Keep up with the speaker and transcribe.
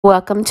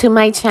Welcome to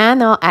my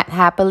channel at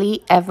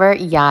Happily Ever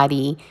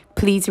Yachty.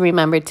 Please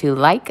remember to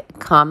like,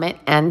 comment,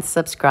 and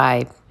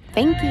subscribe.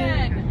 Thank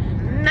you.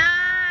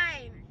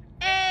 9,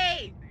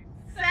 8,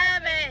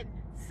 7,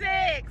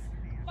 6,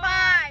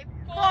 5,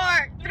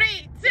 4,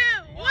 3, 2,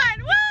 1.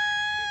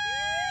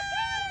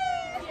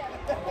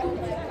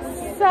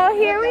 Woo! So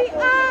here we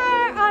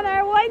are on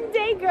our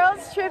one-day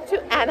girls trip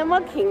to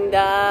Animal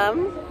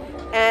Kingdom.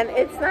 And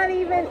it's not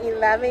even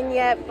 11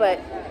 yet,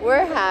 but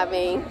we're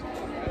having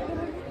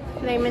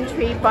Lemon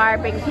Tree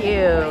Barbecue.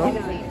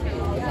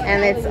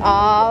 And it's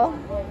all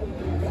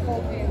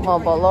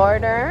mobile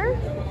order.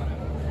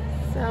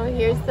 So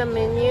here's the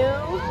menu.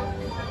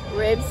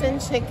 Ribs and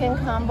chicken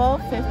combo,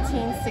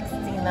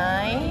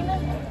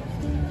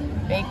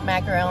 $15.69. Baked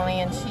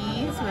macaroni and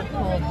cheese with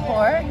pulled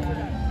pork.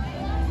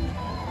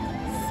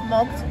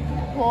 Smoked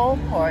pulled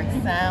pork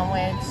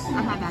sandwich.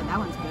 I had that. That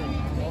one's good.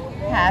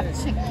 Half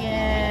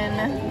chicken.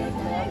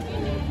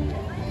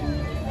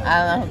 I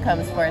don't know who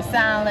comes for a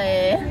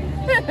salad.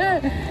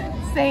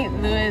 St.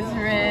 Louis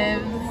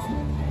ribs.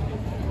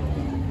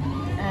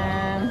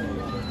 And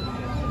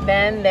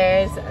then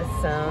there's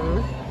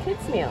some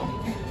kids meal.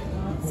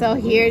 So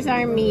here's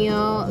our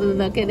meal.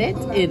 Look at it.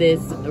 It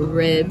is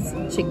ribs,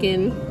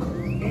 chicken,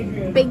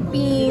 baked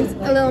beans,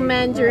 a little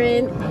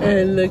mandarin,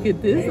 and look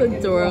at this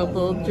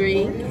adorable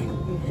drink.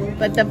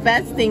 But the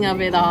best thing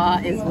of it all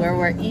is where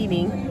we're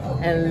eating,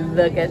 and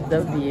look at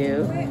the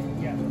view.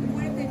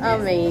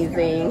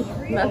 Amazing.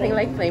 Nothing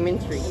like Flamin'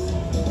 Tree.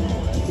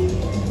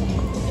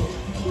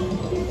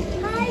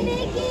 Hi,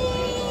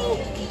 Mickey!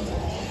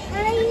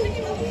 Hi!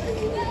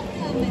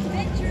 Welcome,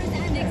 adventurers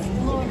and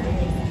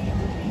explorers.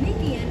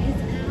 Mickey and his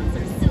pals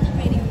are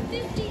celebrating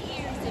 50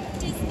 years of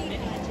Disney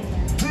magic.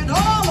 With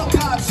all of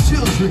God's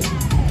children,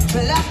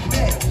 black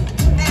men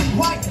and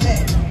white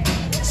men,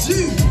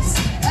 Jews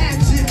and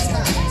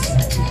Gentiles,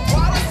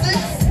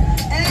 Protestants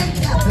and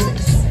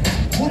Catholics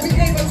will be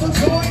able to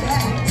join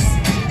hands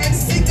and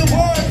speak the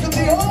words of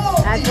the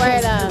all. That's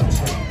where the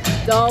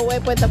Dole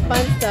Whip with the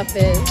fun stuff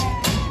is.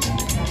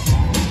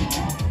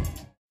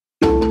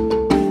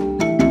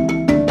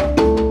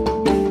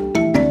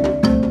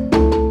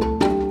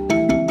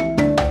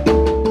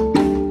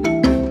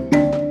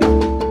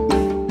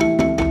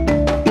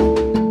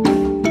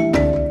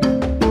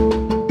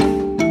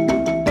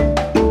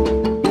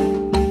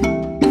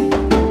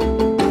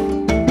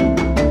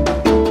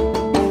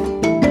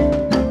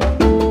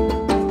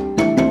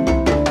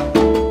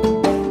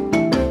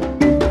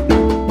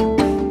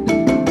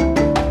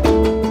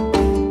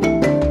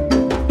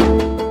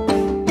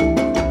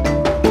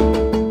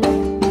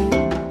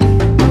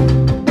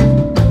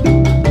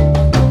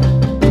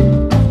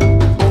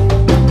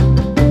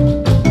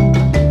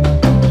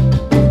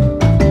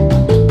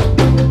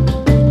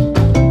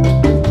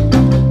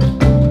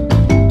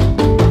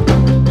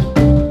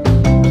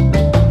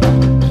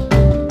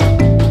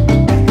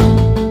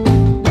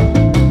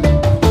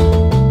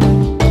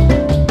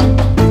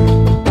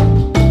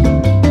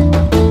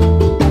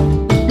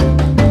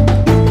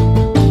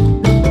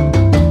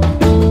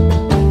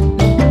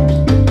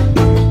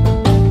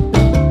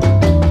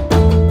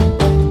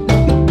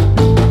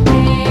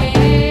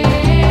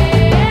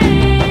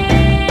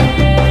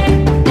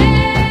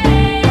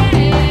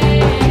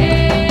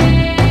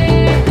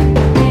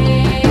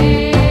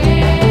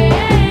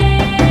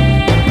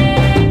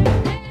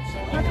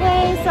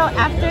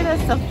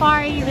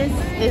 Safari, this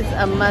is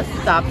a must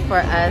stop for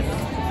us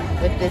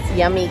with this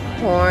yummy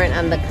corn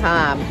on the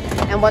cob.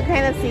 And what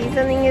kind of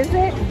seasoning is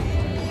it?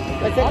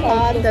 What's it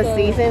called? The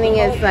seasoning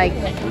is like,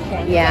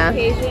 yeah.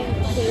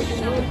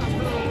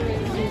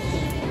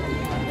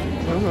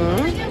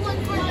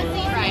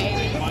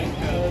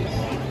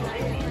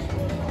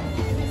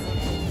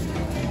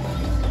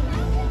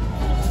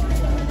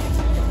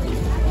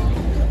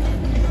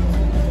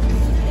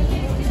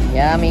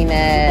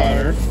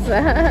 Yumminess.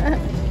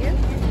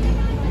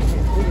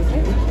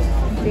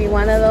 Do you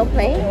want a little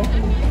plate?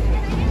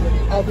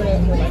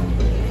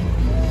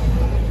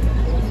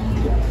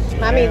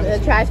 Mommy,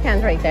 the trash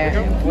can's right there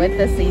with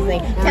the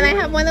seasoning. Can I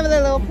have one of the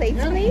little plates,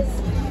 please?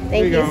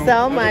 Thank you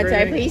so much.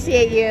 I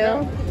appreciate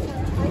you.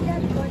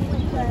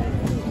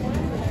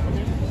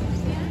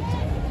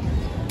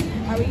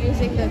 Are we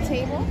using the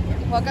table?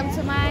 Welcome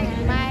to my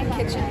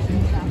kitchen.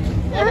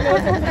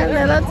 A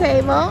little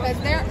table.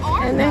 But there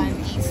are And then-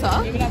 none.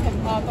 So?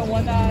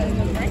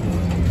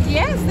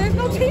 Yes, there's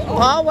no table.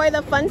 Oh, where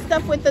the fun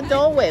stuff with the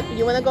Dole Whip.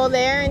 You want to go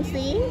there and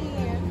see?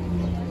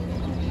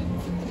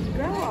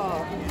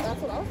 Girl,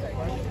 that's what I was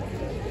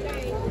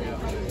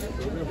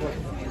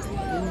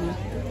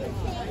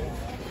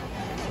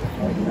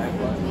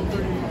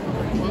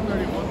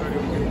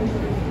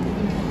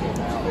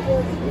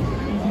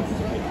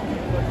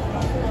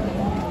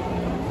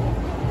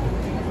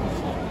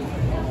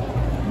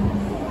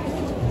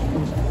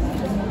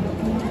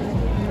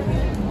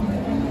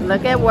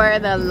Look at where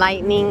the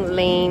lightning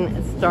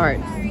lane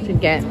starts to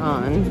get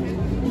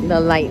on. The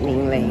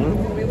lightning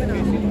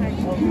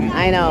lane.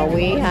 I know,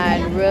 we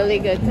had really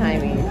good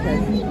timing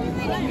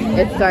because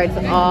it starts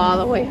all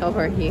the way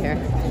over here.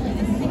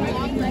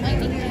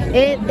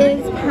 It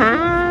is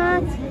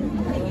packed.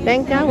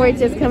 Thank God we're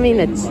just coming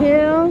to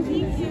chill,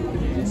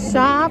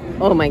 shop.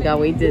 Oh my God,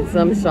 we did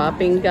some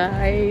shopping,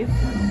 guys.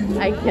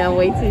 I can't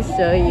wait to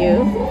show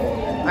you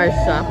our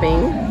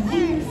shopping.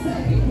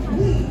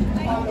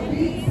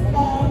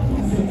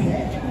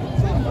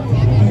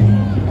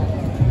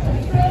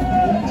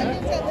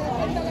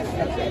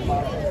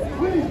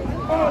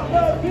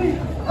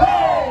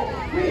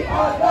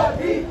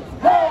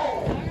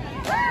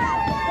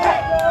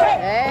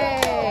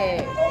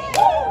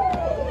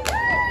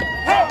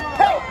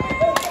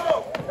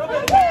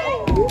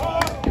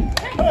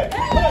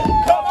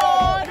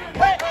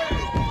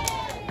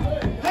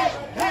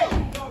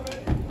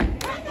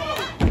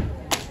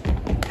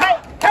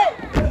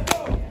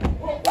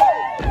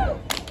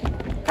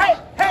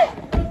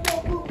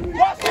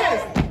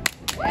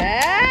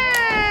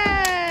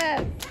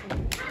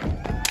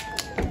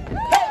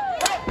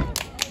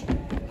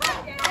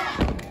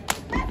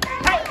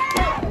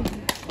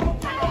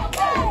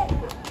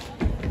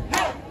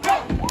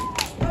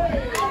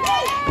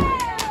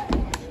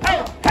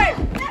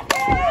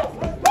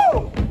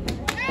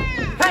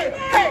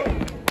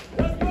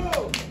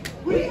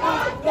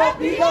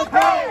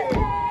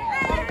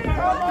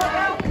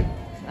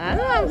 I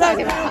know what I'm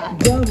talking about.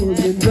 Doubles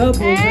and doubles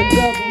and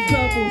doubles,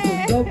 doubles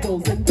and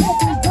doubles and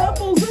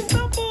doubles, doubles and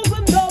doubles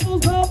and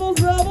doubles,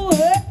 doubles,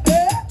 doubles,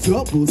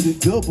 doubles and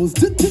doubles,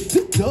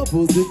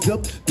 doubles and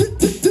doubles,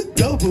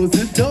 doubles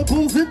and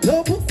doubles and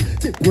doubles.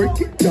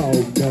 Break it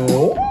down,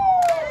 no.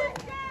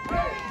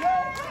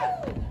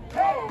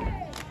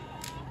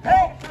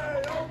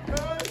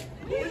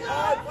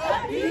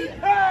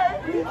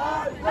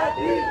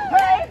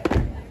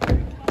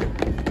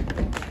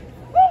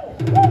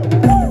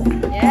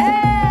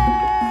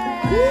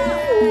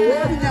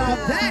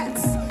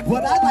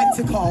 What I like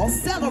to call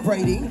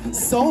celebrating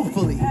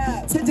soulfully.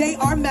 Today,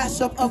 our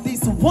mashup of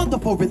these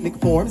wonderful rhythmic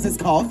forms is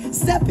called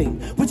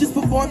stepping, which is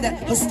performed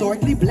at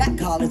historically black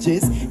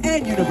colleges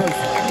and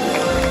universities.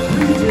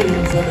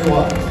 Greetings,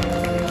 everyone.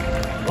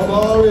 Come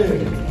on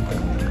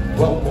in.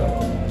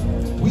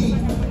 Welcome. We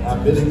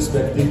have been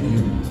expecting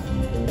you.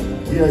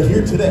 We are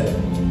here today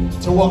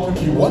to welcome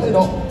you one and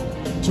all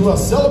to a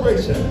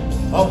celebration,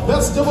 a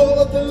festival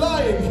of the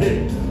Lion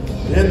King.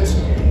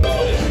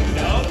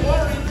 Don't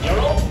worry, your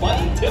old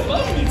buddy Timbo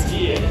is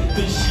here.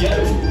 The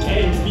show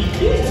can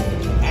begin.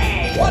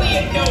 Hey, what are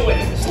you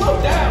doing?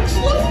 Slow down,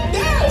 slow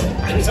down.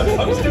 I'm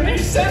supposed to be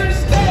center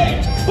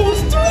stage.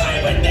 Who's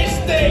driving this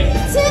thing?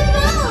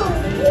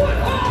 Timbo! What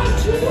are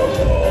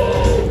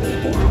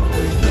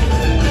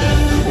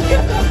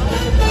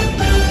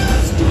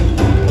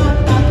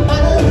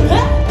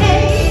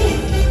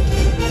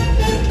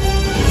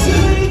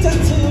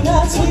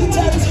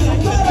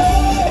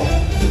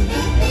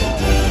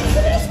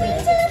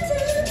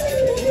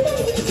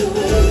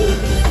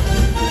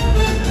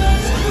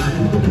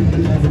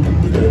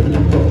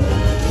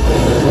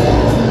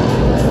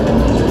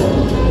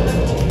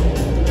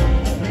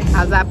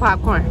How's that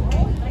popcorn?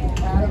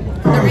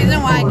 The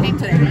reason why I came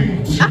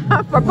today.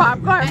 For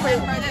popcorn? For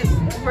this.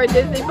 For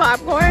Disney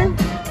popcorn?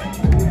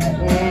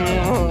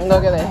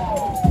 Look at this.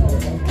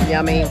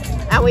 Yummy.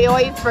 And we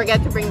always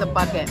forget to bring the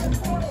bucket.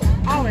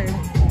 Always.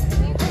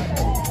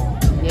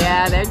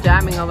 Yeah, they're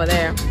jamming over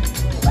there.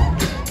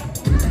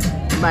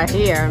 But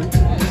here,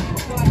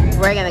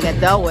 we're gonna get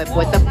Dole Whip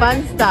with the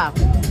fun stuff.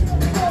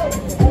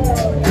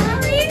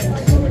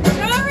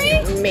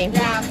 Me.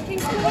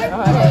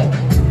 Okay.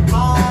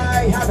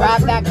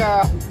 Grab that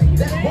girl.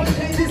 One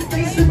day this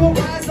nation will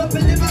rise up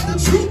and live out the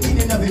true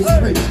meaning of its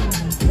creed.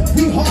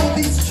 We hold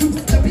these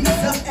truths to be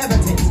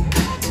self-evident,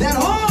 that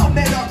all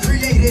men are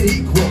created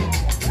equal.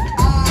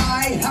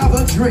 I have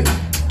a dream.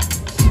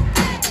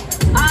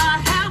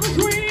 I have a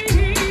dream.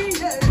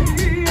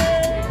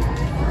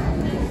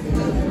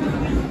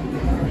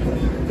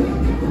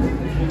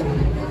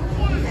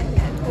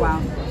 Wow.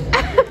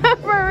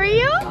 For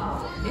real?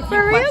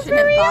 For real? Question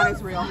if God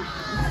is real.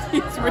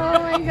 He's real. Oh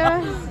my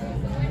gosh.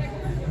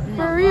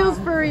 For reals,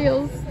 for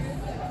reals.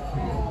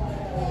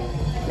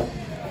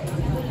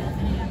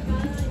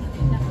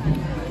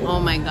 Oh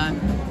my God.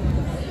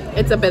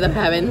 It's a bit of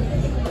heaven.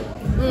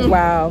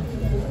 Wow.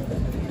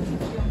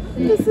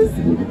 This is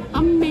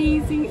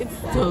amazing.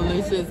 It's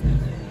delicious.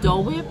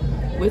 Dole Whip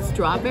with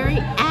strawberry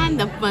and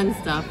the fun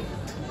stuff.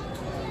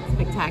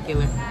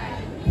 Spectacular.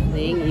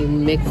 Then you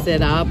mix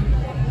it up.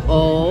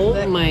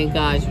 Oh my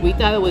gosh. We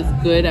thought it was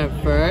good at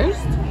first.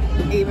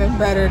 Even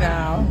better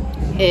now.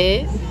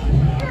 It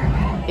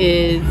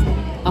is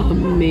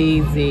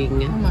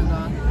amazing. Oh my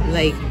God.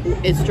 Like,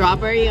 it's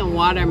strawberry and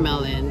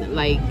watermelon.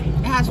 Like,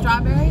 It has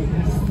strawberry,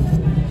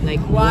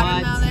 what?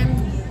 watermelon,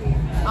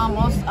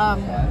 almost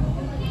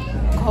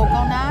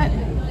coconut,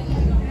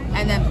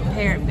 and then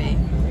parrot bay.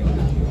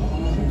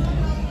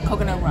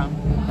 Coconut rum.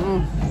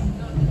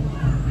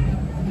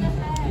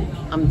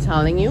 I'm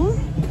telling you,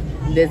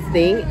 this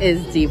thing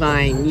is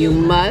divine. You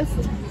must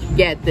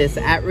get this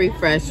at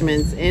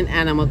Refreshments in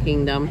Animal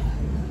Kingdom.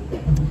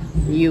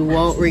 You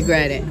won't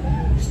regret it.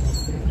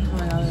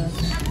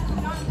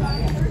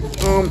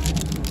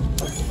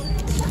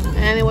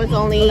 And it was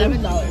only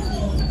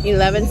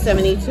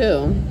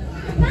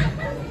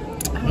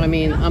 $11.72. I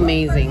mean,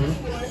 amazing.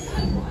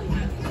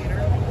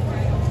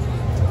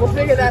 We'll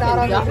figure that out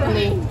on the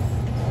Definitely.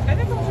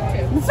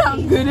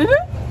 Sounds good, isn't it?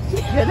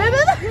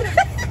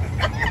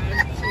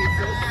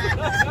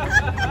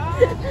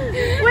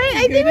 Wait,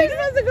 I think we're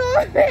supposed to go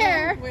over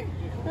there.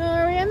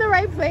 Are we in the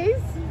right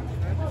place?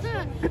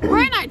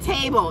 We're in our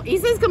table.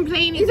 Isa's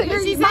complaining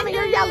because she said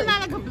you're yelling.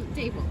 not a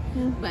table.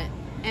 But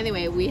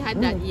anyway, we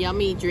had that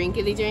yummy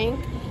drinkity drink,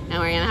 and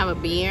we're gonna have a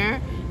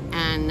beer,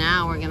 and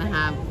now we're gonna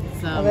have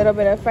some A little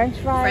bit of French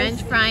fries.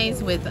 French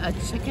fries with a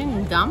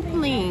chicken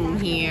dumpling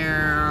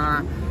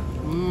here.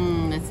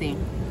 Let's see.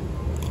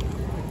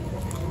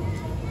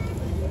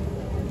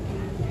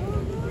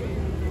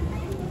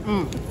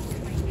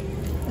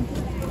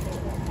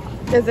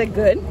 Is it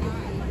good?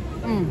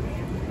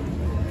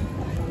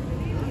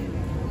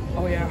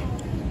 Oh yeah.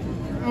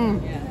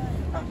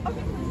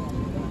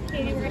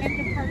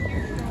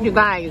 You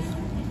guys,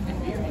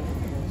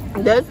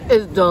 this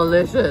is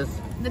delicious.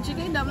 The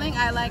chicken dumpling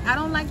I like. I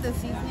don't like the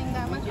seasoning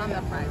that much on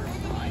the fries.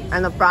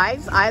 And the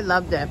fries, I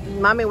loved it.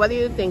 Mommy, what do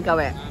you think of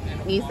it?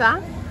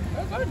 Isa?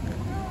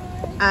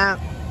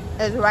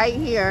 It's right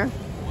here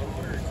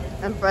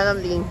in front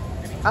of the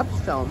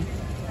Upstone.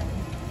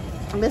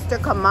 Mr.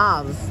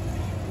 Kamal's.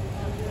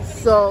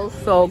 So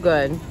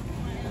good.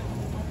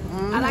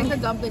 I like the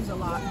dumplings a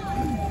lot.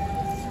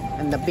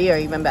 And the beer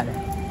even better.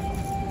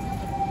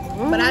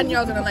 But I knew I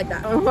was gonna like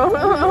that. And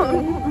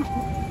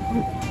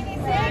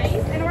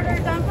order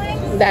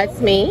dumplings. That's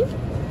me.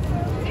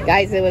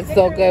 Guys, it was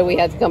so good. We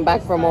had to come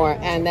back for more.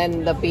 And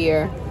then the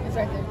beer. It's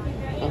right there.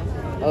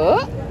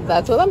 Oh,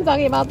 that's what I'm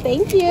talking about.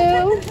 Thank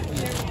you.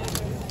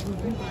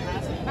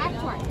 Back to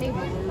our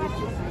table.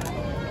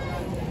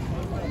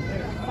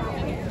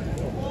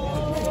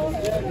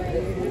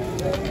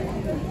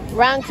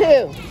 Round 2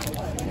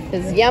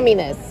 is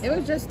yumminess. It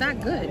was just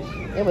that good.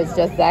 It was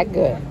just that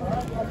good.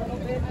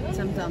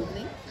 Some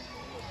dumplings.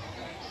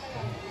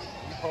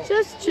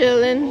 Just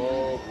chilling.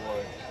 Oh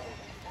boy.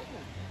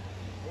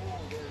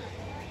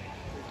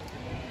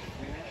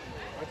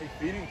 Might be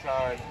feeding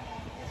time.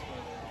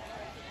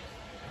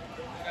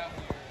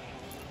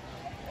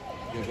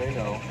 Yeah, they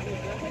know.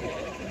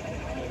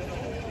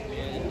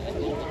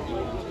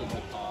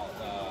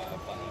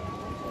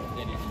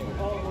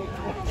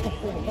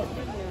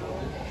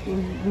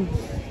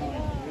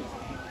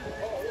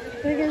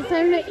 I think it's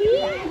time to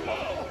eat.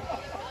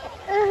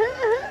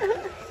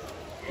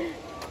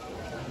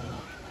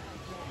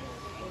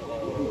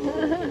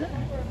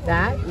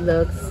 That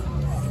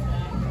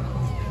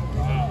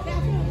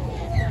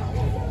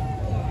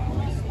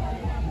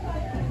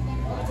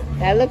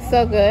looks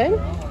so good.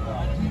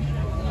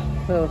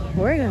 Oh,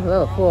 we're a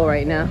little full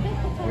right now.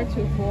 We're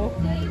too full.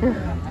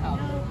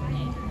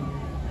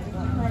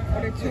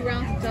 Order 2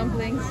 rounds of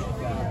dumplings.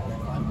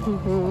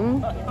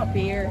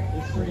 Beer.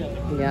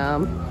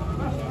 Yum.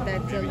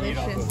 That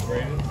delicious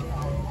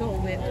Dole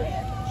Whip.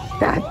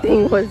 That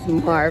thing was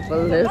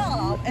marvelous.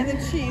 And the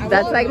cheese.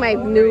 That's like my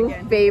new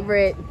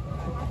favorite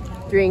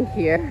drink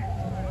here.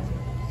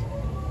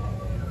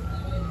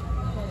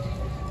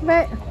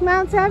 But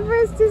Mount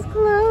Everest is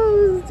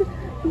closed.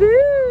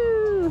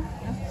 Boo!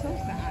 That's so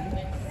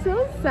sad.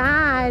 So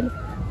sad.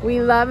 We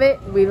love it.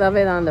 We love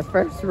it on the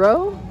first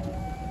row.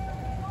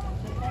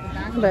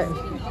 But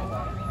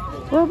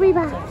we'll be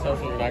back. So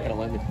you're not gonna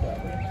let me do that.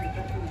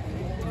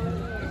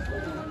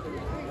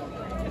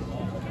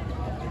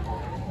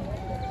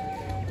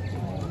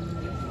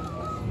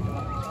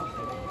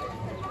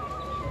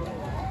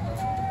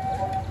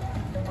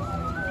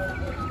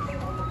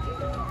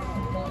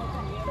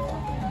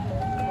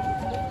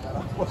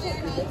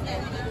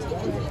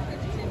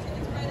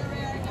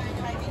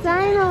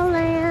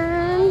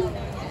 Dinoland.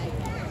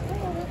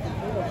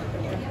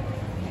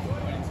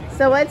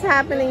 So what's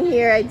happening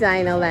here at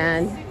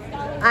Dinoland?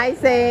 I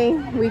say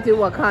we do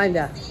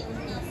Wakanda.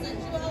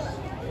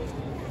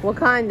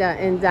 Wakanda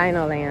in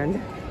Dinoland.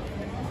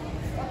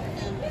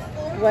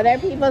 What are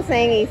people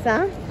saying,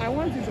 Isa? I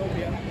want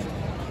Zootopia.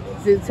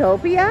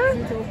 Zootopia?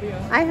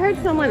 Zootopia. I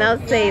heard someone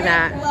else say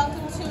that.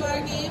 Welcome to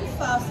our game,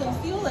 Fossil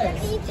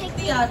Fuelers.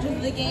 The object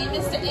of the game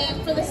is to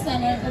aim for the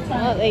center of the Oh,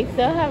 triangle. they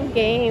still have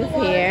games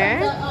here.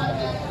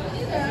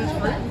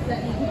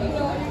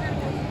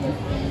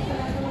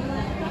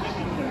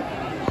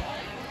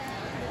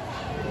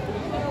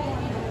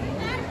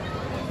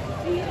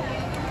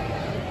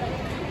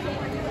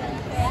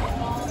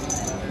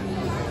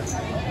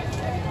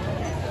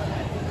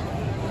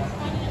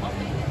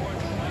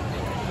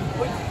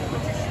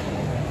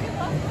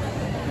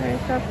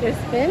 Dr.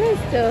 Spin is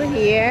still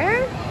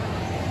here.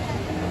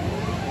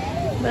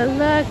 But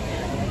look,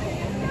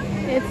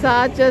 it's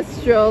all just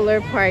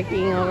stroller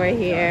parking over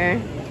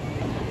here.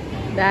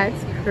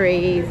 That's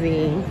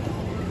crazy.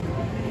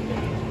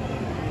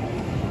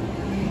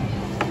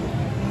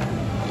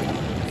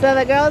 So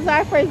the girls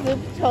are for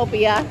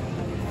Zootopia.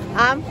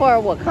 I'm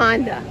for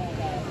Wakanda.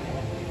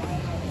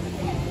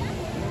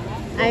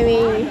 I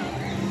mean,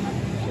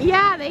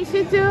 yeah, they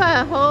should do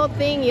a whole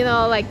thing, you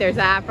know, like there's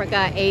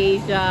Africa,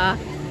 Asia,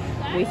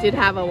 We should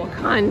have a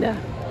Wakanda.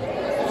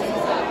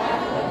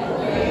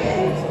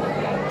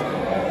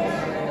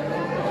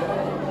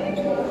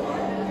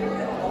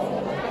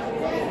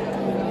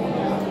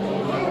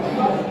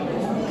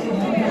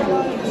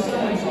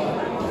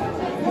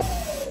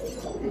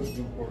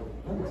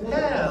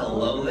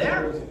 Hello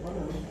there.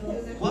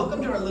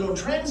 Welcome to our little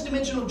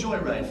trans-dimensional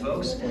joyride,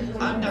 folks.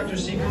 I'm Dr.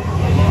 Seeker.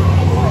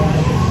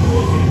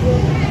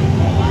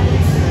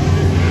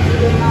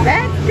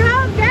 Let's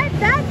go get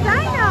that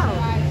dino!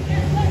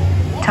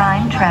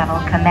 Time travel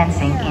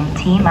commencing in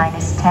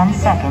T-minus 10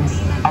 seconds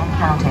and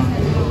counting.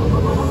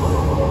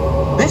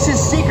 This is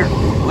Seeker.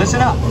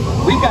 Listen up.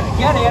 We've got to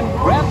get in,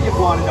 grab the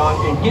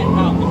Iguanodon, and get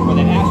out before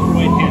that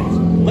asteroid hits.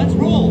 Let's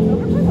roll!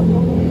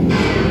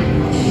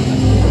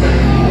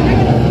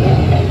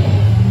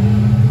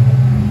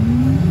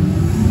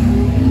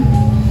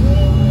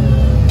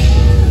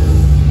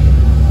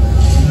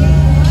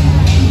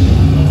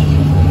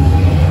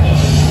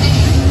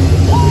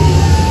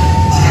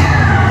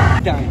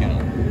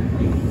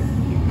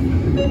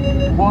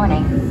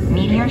 Warning,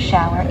 meteor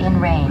shower in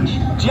range.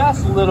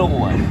 Just little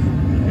one.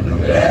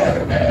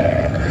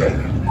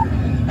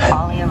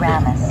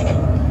 Polyaramus.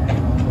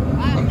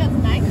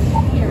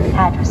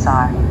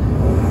 Hadrosaur.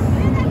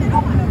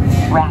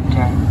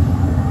 Raptor.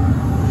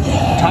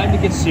 Time to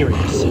get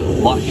serious.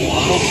 Locking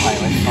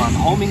autopilot on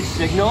homing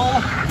signal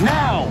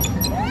now!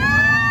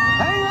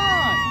 Hang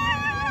on!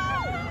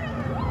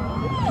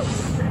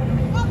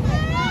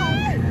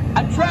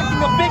 I'm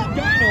tracking a big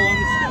dino on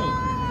the scope.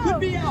 Could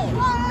be ours.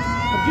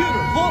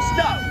 Computer, full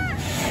stop.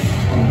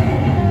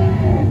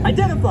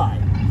 Identify.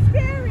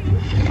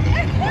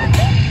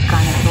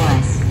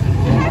 Carnotaurus.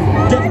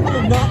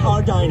 Definitely not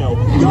our dino.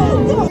 Go!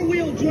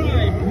 Four-wheel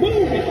drive.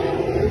 Move it.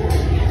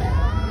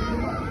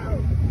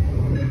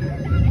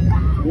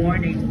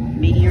 Warning,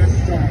 meteor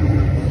storm.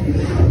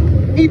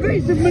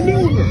 Evasive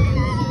maneuver.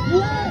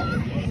 Left.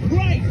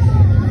 Right.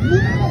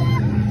 Left.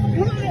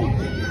 Right.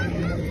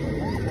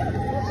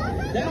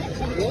 That's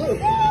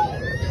close.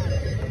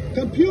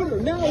 Computer,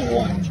 now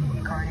what?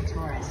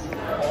 Carnotaurus.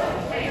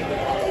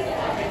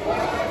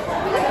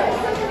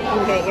 You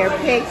get your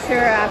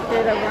picture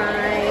after the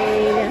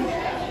ride.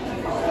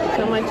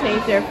 Someone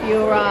changed their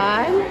fuel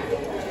rod.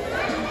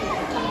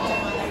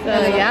 So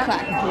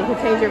yeah, you can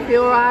change your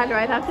fuel rod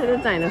right after the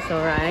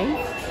dinosaur ride.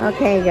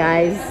 Okay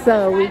guys,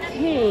 so we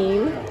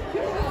came,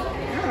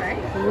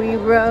 we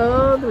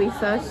rode, we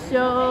saw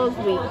shows,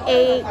 we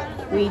ate,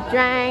 we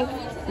drank.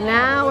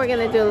 Now we're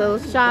gonna do a little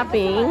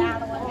shopping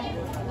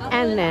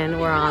and then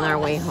we're on our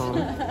way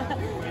home.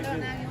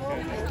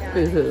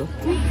 Boo-hoo.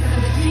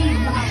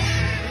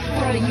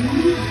 For a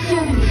unique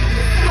journey,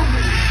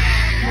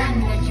 one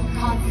that you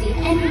can't see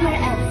anywhere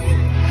else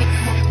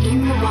except in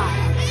the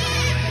wild.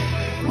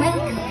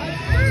 Welcome to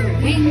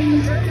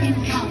Winged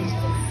Encounters.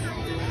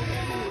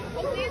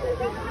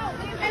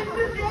 And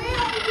today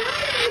I'm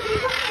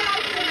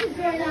really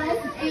very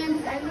nice, and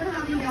I'm going to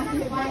have you guys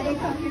why they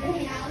come here to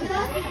hang out with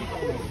us.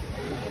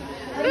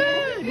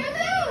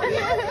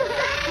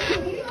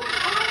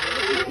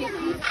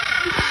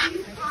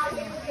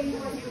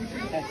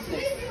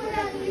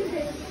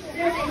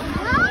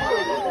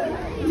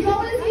 You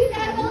want to see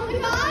that on the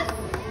bus?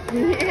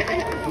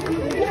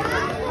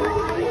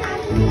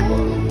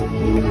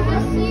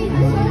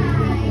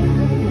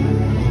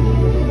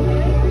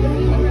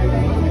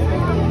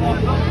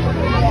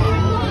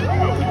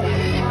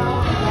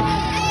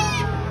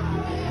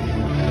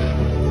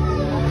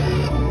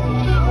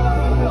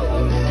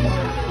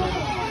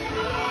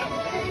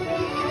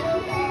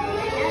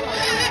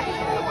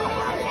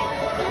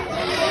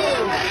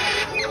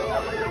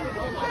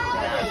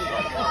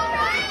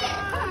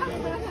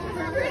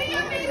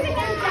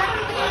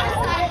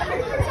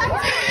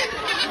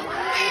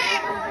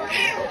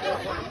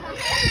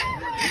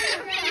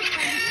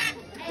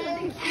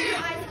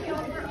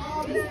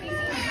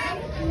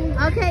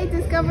 Okay,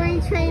 Discovery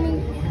Training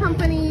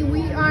Company,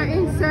 we are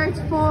in search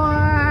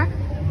for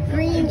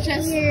green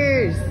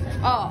ears.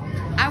 Oh,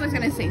 I was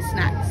gonna say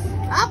snacks.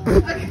 Up!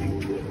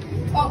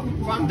 Oh,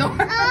 wrong door.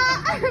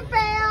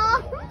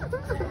 Fail!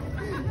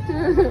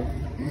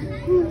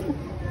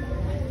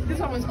 This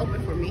one was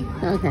open for me.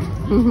 Okay.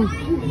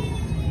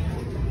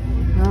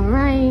 All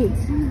right.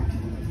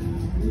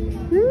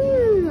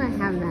 Ooh, I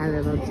have that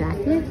little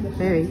jacket.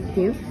 Very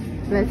cute.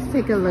 Let's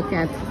take a look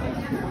at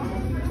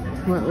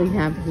what we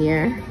have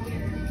here.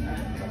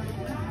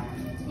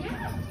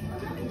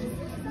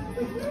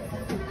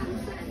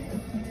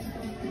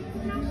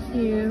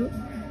 Cute.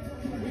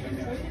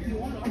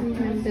 We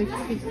have the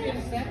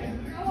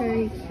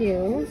very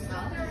cute.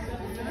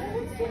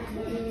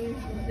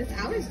 This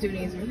Alice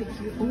Dooney is really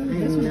cute. I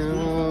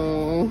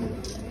know.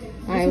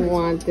 I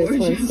want this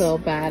one so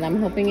bad.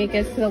 I'm hoping it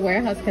gets to the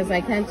warehouse because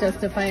I can't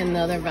justify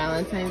another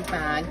Valentine's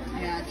bag.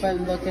 Yeah, but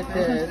look at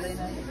this.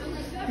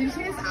 Did you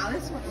see this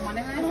Alice one?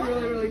 It's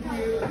really, really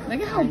cute.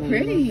 Look at how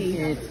pretty.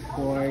 It's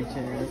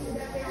gorgeous.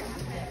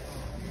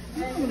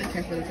 I'm gonna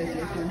check for this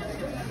one.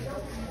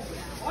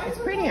 It's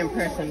pretty in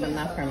person, but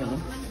not for me.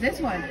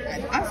 This one,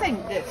 I'm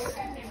saying this.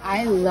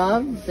 I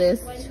love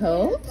this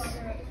tote.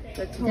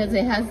 Because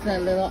it has the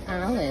little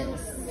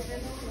Alice.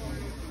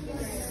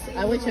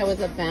 I wish I was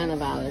a fan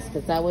of Alice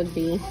because that would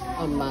be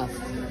a must.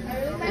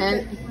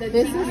 And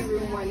this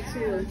is one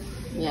too.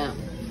 Yeah,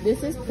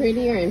 this is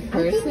prettier in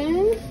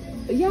person.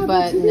 Yeah,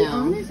 but to be no.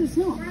 honest, it's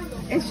not.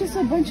 It's just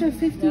a bunch of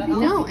 50 pieces.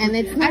 No, and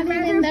it's not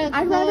even the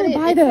I'd rather quality.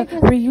 buy It's the like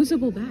a-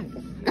 reusable bag.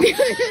 I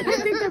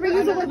think the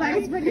reusable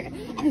bag is pretty.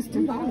 And it's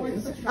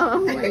 $2. Oh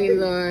my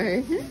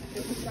lord.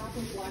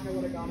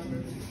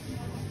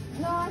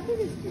 No, I think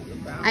it's pretty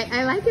brown.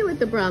 I like it with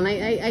the brown.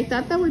 I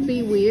thought that would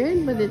be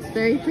weird, but it's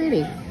very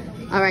pretty.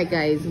 All right,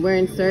 guys, we're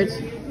in search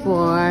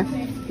for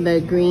the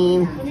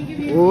green.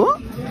 Oh,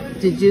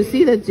 did you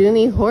see the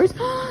Dooney horse?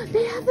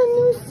 They have the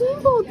new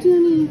Steamboat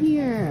Dooney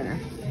here.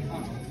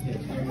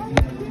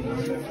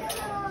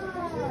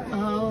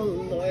 Oh,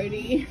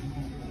 lordy.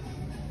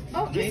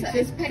 Oh, I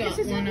just got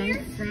one on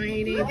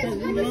Friday, but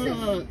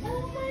look.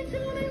 Oh my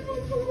god, I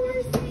love the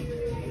horse.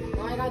 Oh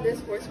my god, this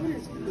horse one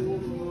is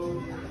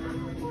cool.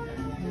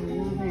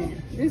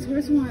 This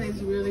horse one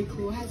is really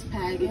cool. It has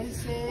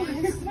Pegasus.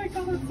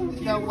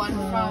 The one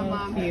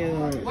from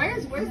Cute.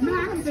 Where's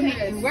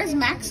Maximus? Where's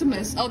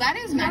Maximus? Oh, that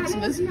is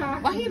Maximus.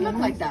 Why he look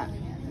like that?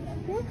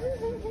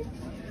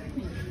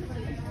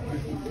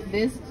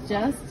 This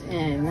just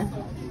in.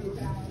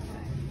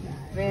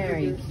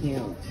 Very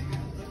cute.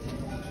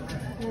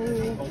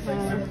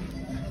 The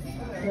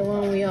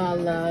one we all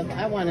love.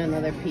 I want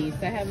another piece.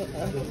 I have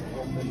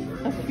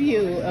a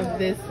few of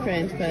this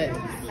print, but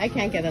I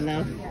can't get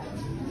enough.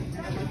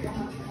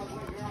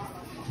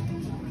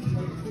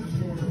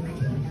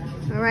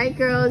 All right,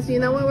 girls, you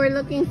know what we're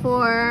looking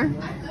for.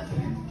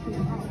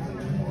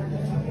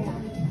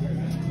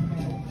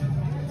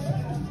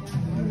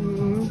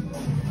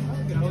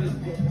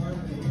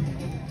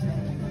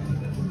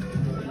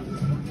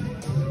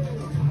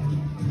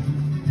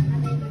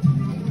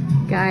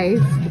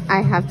 Guys,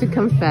 I have to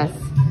confess,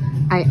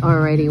 I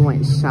already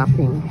went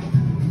shopping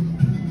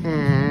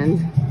and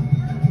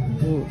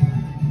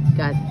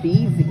got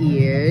these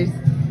ears,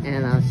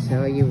 and I'll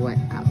show you what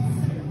else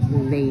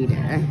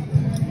later.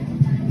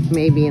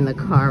 Maybe in the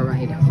car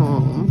ride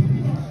home.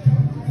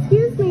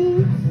 Excuse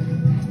me.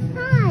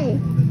 Hi.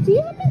 Do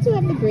you happen to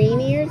have the green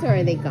ears, or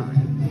are they gone?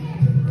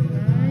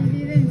 I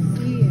didn't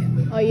see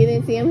it. Oh, you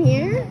didn't see them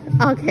here?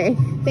 Okay.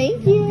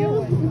 Thank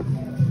you.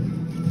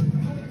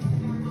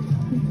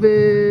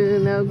 Boo,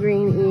 no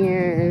green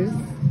ears.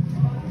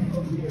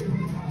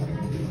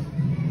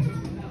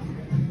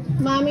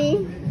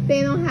 Mommy,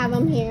 they don't have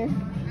them here.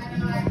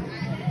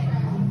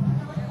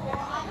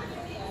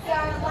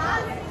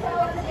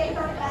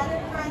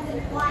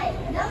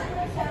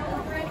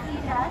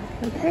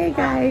 Okay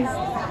guys,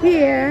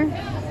 here,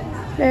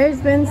 there's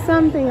been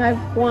something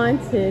I've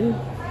wanted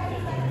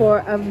for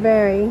a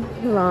very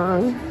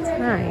long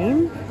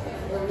time,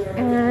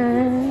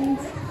 and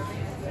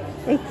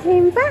it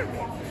came back.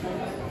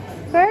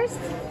 First,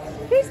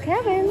 here's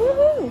Kevin,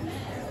 woohoo!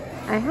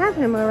 I have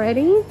him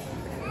already,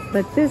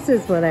 but this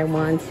is what I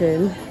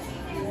wanted,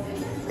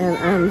 and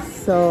I'm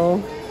so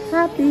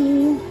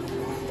happy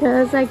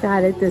because I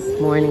got it this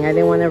morning. I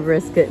didn't want to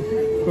risk it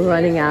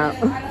running out.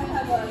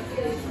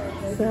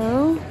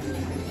 So,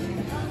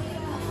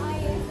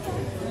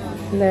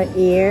 the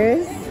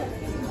ears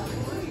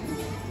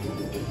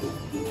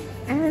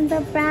and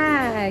the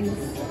bags,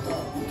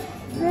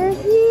 they're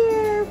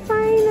here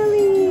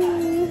finally.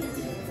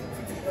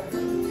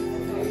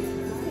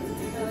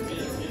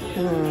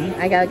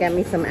 I gotta get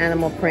me some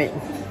animal print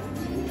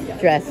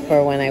dress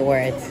for when I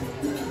wear it.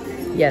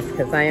 Yes,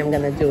 because I am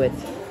gonna do it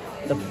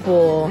the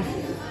full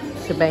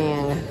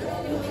shebang.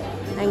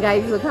 And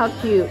guys, look how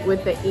cute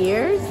with the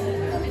ears.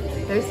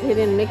 There's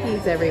hidden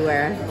Mickeys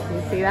everywhere.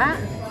 You see that?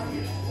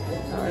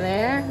 Oh,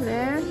 there.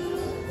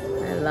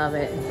 I love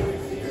it.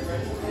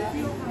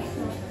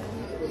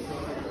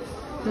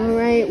 All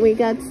right, we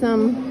got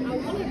some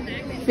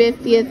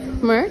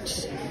 50th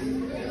merch.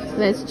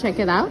 Let's check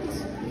it out.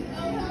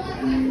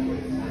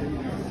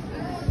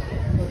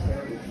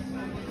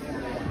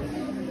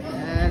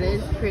 That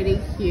is pretty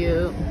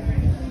cute.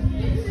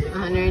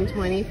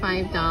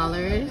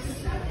 $125.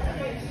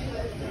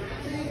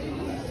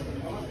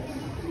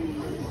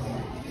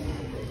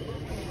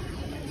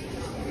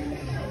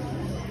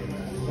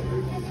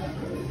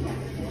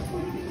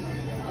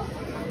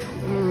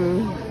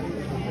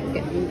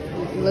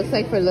 Looks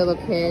like for little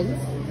kids.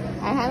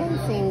 I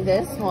haven't seen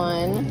this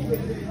one.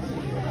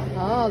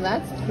 Oh,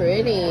 that's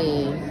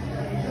pretty.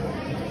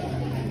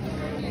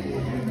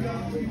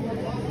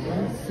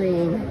 Let's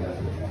see.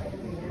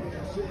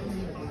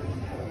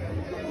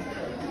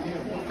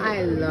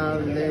 I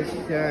love this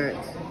shirt.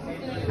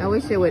 I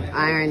wish they would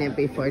iron it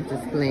before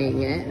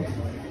displaying it.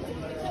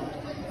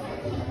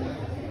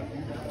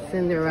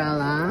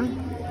 Cinderella.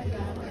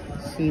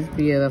 She's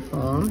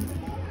beautiful.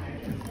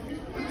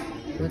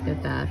 Look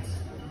at that.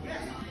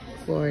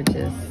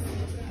 Gorgeous.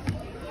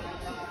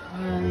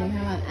 And they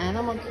have an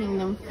Animal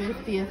Kingdom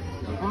 50th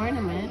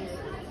ornament.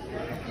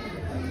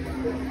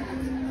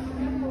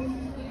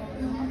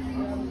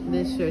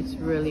 This shirt's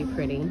really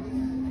pretty.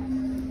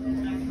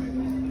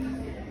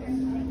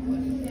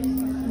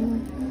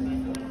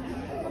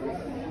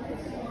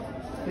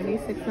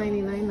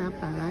 $36.99, not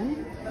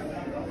bad.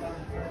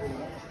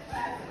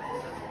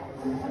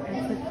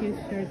 That's a cute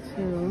shirt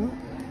too.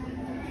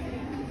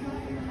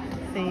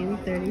 Same,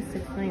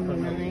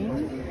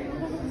 $36.99.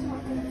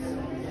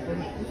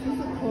 This is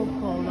a cool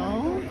polo.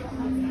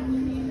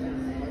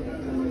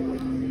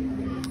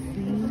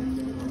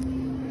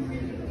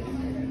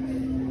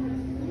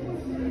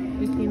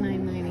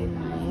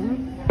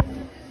 $59.99.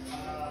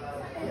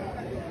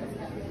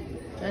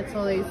 That's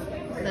always,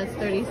 that's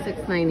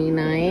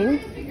 $36.99.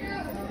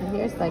 And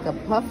here's like a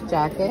puff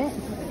jacket.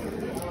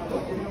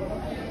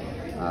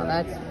 Oh,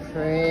 that's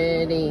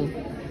pretty.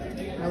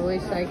 I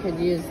wish I could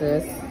use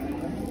this.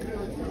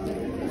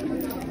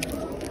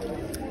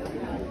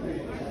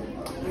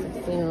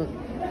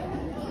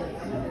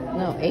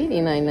 No,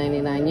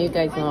 $89.99. You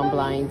guys know I'm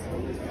blind.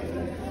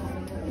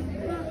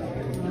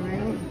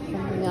 Alright,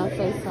 something else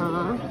I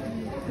saw.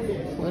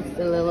 What's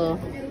the little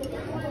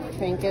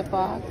trinket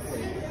box?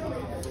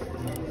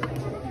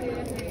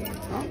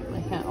 Oh,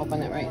 I can't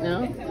open it right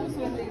now.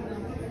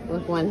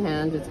 With one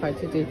hand, it's hard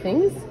to do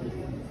things.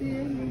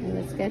 And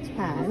a sketch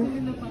pad.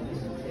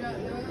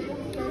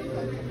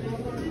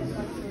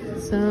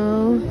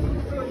 So,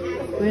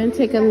 we're gonna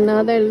take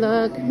another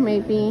look,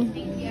 maybe.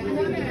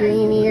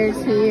 Green ears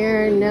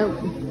here, nope.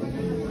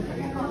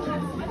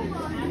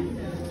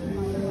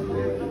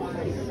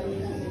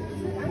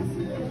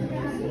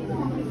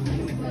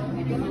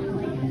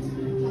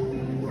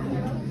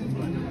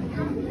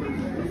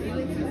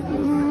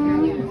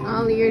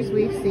 All ears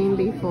we've seen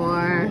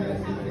before.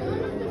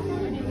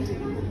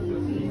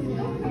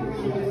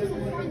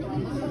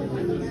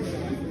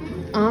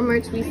 All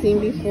merch we've seen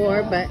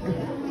before, but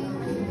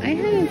I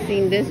hadn't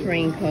seen this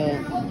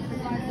raincoat.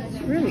 It's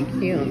really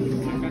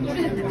cute.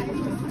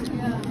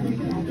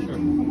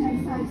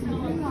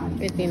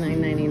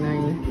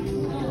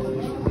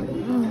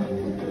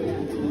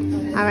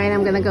 $59.99. All right,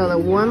 I'm gonna go to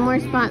one more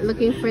spot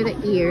looking for the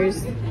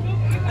ears.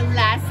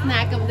 Last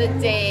snack of the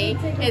day.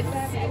 It's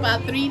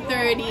about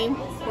 3:30.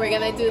 We're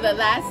gonna do the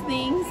last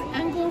things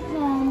and go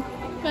home.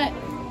 But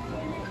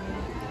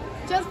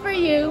just for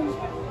you.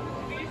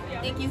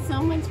 Thank you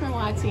so much for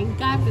watching.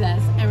 God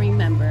bless, and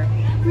remember,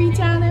 reach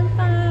out and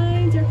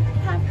find your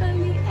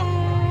happily ever.